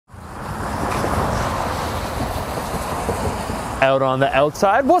Out on the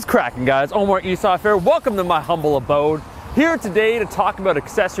outside, what's cracking, guys? Omar Esaf here. Welcome to my humble abode. Here today to talk about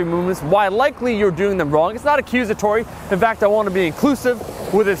accessory movements, why likely you're doing them wrong. It's not accusatory. In fact, I want to be inclusive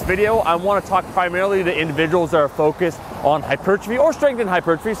with this video. I want to talk primarily to individuals that are focused on hypertrophy or strength and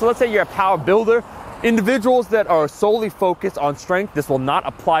hypertrophy. So let's say you're a power builder. Individuals that are solely focused on strength, this will not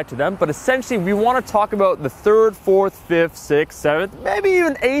apply to them, but essentially we want to talk about the third, fourth, fifth, sixth, seventh, maybe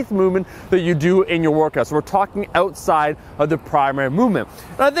even eighth movement that you do in your workout. So we're talking outside of the primary movement.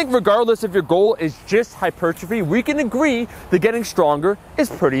 And I think regardless if your goal is just hypertrophy, we can agree that getting stronger is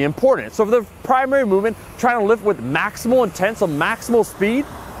pretty important. So for the primary movement, trying to lift with maximal intent, so maximal speed,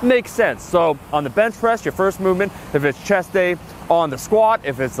 makes sense. So on the bench press, your first movement, if it's chest day, on the squat,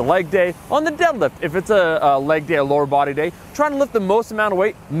 if it's a leg day, on the deadlift, if it's a leg day, a lower body day, trying to lift the most amount of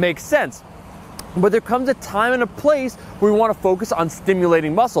weight makes sense. But there comes a time and a place where we want to focus on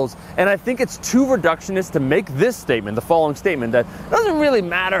stimulating muscles. And I think it's too reductionist to make this statement, the following statement, that it doesn't really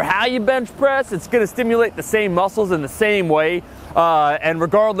matter how you bench press, it's going to stimulate the same muscles in the same way. And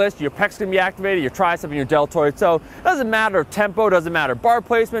regardless, your pec's going to be activated, your tricep and your deltoid. So it doesn't matter tempo, doesn't matter bar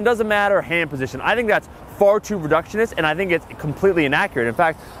placement, doesn't matter hand position. I think that's far too reductionist, and I think it's completely inaccurate. In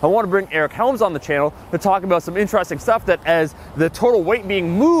fact, I want to bring Eric Helms on the channel to talk about some interesting stuff that as the total weight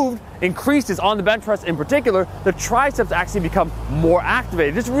being moved increases on the bench press in particular, the triceps actually become more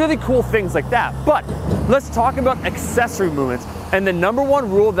activated. Just really cool things like that. But let's talk about accessory movements. And the number one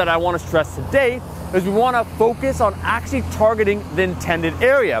rule that I want to stress today is we want to focus on actually targeting the intended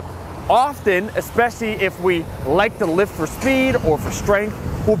area. Often, especially if we like to lift for speed or for strength,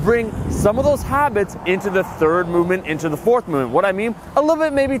 we'll bring some of those habits into the third movement, into the fourth movement. What I mean, a little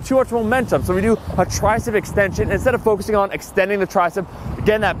bit maybe too much momentum. So we do a tricep extension. Instead of focusing on extending the tricep,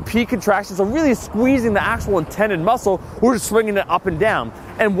 getting that peak contraction, so really squeezing the actual intended muscle, we're just swinging it up and down.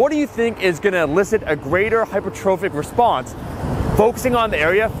 And what do you think is going to elicit a greater hypertrophic response? Focusing on the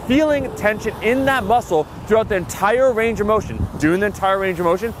area, feeling tension in that muscle throughout the entire range of motion, doing the entire range of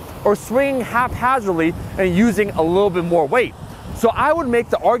motion, or swinging haphazardly and using a little bit more weight. So I would make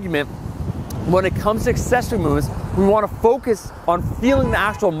the argument when it comes to accessory movements, we want to focus on feeling the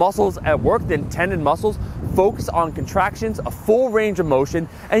actual muscles at work, the intended muscles, focus on contractions, a full range of motion,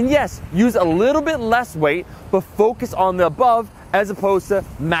 and yes, use a little bit less weight, but focus on the above as opposed to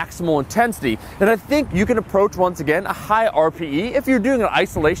maximal intensity. And I think you can approach, once again, a high RPE. If you're doing an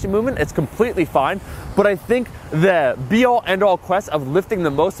isolation movement, it's completely fine. But I think the be-all, end-all quest of lifting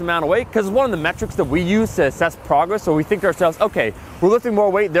the most amount of weight, because it's one of the metrics that we use to assess progress. So we think to ourselves, okay, we're lifting more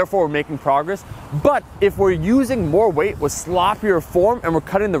weight, therefore we're making progress. But if we're using more weight with sloppier form and we're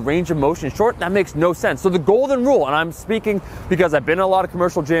cutting the range of motion short, that makes no sense. So the golden rule, and I'm speaking because I've been in a lot of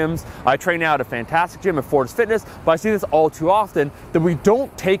commercial gyms, I train now at a fantastic gym at Fortis Fitness, but I see this all too often, that we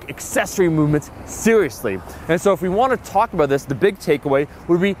don't take accessory movements seriously. And so if we want to talk about this, the big takeaway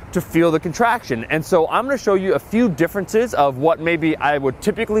would be to feel the contraction. And so I'm going to show you a few differences of what maybe I would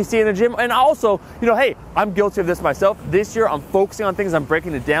typically see in a gym. And also, hey, I'm guilty of this myself. This year, I'm focusing on things, I'm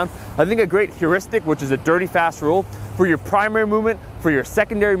breaking it down. I think a great heuristic, which is a dirty fast rule, for your primary movement, for your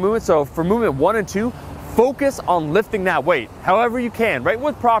secondary movement. So for movement 1 and 2, focus on lifting that weight however you can, right?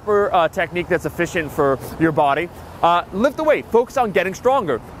 With proper technique that's efficient for your body. Lift the weight, focus on getting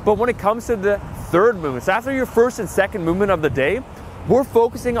stronger. But when it comes to the third movement, so after your first and second movement of the day, we're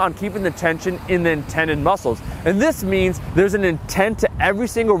focusing on keeping the tension in the intended muscles. And this means there's an intent to every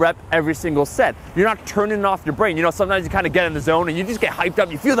single rep, every single set. You're not turning off your brain. Sometimes you kind of get in the zone and you just get hyped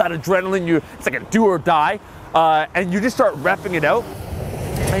up. You feel that adrenaline, it's like a do or die. And you just start repping it out.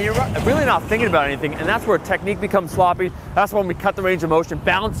 And you're really not thinking about anything, and that's where technique becomes sloppy. That's when we cut the range of motion,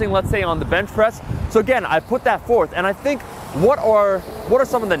 balancing, let's say, on the bench press. So again, I put that forth, and I think what are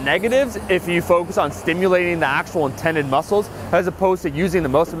some of the negatives if you focus on stimulating the actual intended muscles as opposed to using the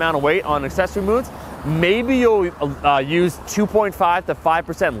most amount of weight on accessory movements? Maybe you'll use 2.5 to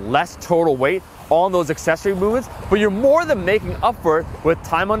 5% less total weight on those accessory movements, but you're more than making up for it with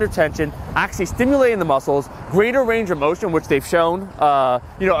time under tension, actually stimulating the muscles, greater range of motion, which they've shown, a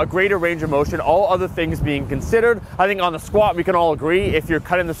greater range of motion, all other things being considered. I think on the squat, we can all agree, if you're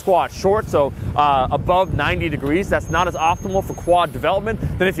cutting the squat short, so above 90 degrees, that's not as optimal for quad development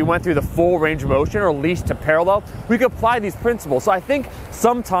than if you went through the full range of motion or least to parallel. We could apply these principles. So I think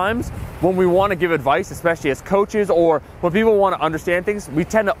sometimes when we want to give advice, especially as coaches or when people want to understand things, we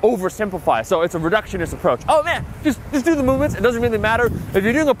tend to oversimplify. So it's a reductionist approach. Oh man, just do the movements. It doesn't really matter. If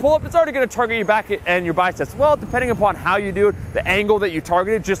you're doing a pull-up, it's already going to target your back and your biceps. Well, depending upon how you do it, the angle that you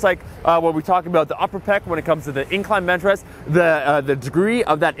targeted, just like when we talk about the upper pec, when it comes to the incline bench press, the degree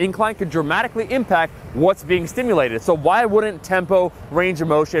of that incline could dramatically impact what's being stimulated. So why wouldn't tempo, range of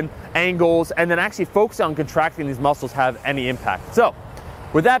motion, angles, and then actually focus on contracting these muscles have any impact? So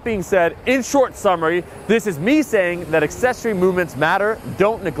with that being said, in short summary, this is me saying that accessory movements matter.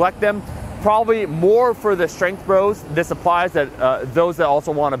 Don't neglect them. Probably more for the strength bros. This applies that those that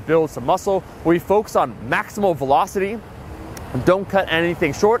also want to build some muscle. We focus on maximal velocity. Don't cut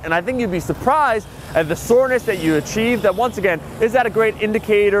anything short. And I think you'd be surprised at the soreness that you achieve. That once again, is that a great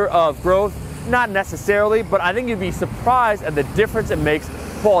indicator of growth? Not necessarily, but I think you'd be surprised at the difference it makes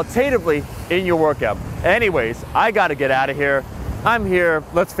qualitatively in your workout. Anyways, I got to get out of here. I'm here,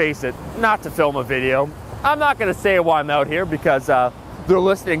 let's face it, not to film a video. I'm not gonna say why I'm out here because they're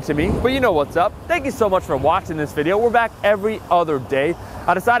listening to me, but you know what's up. Thank you so much for watching this video. We're back every other day.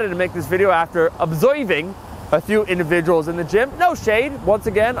 I decided to make this video after observing a few individuals in the gym. No shade, once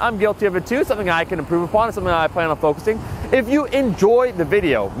again, I'm guilty of it too, something I can improve upon, and something I plan on focusing. If you enjoyed the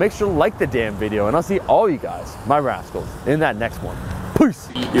video, make sure to like the damn video, and I'll see all you guys, my rascals, in that next one. Peace.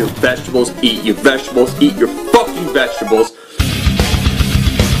 Eat your vegetables, eat your vegetables, eat your fucking vegetables.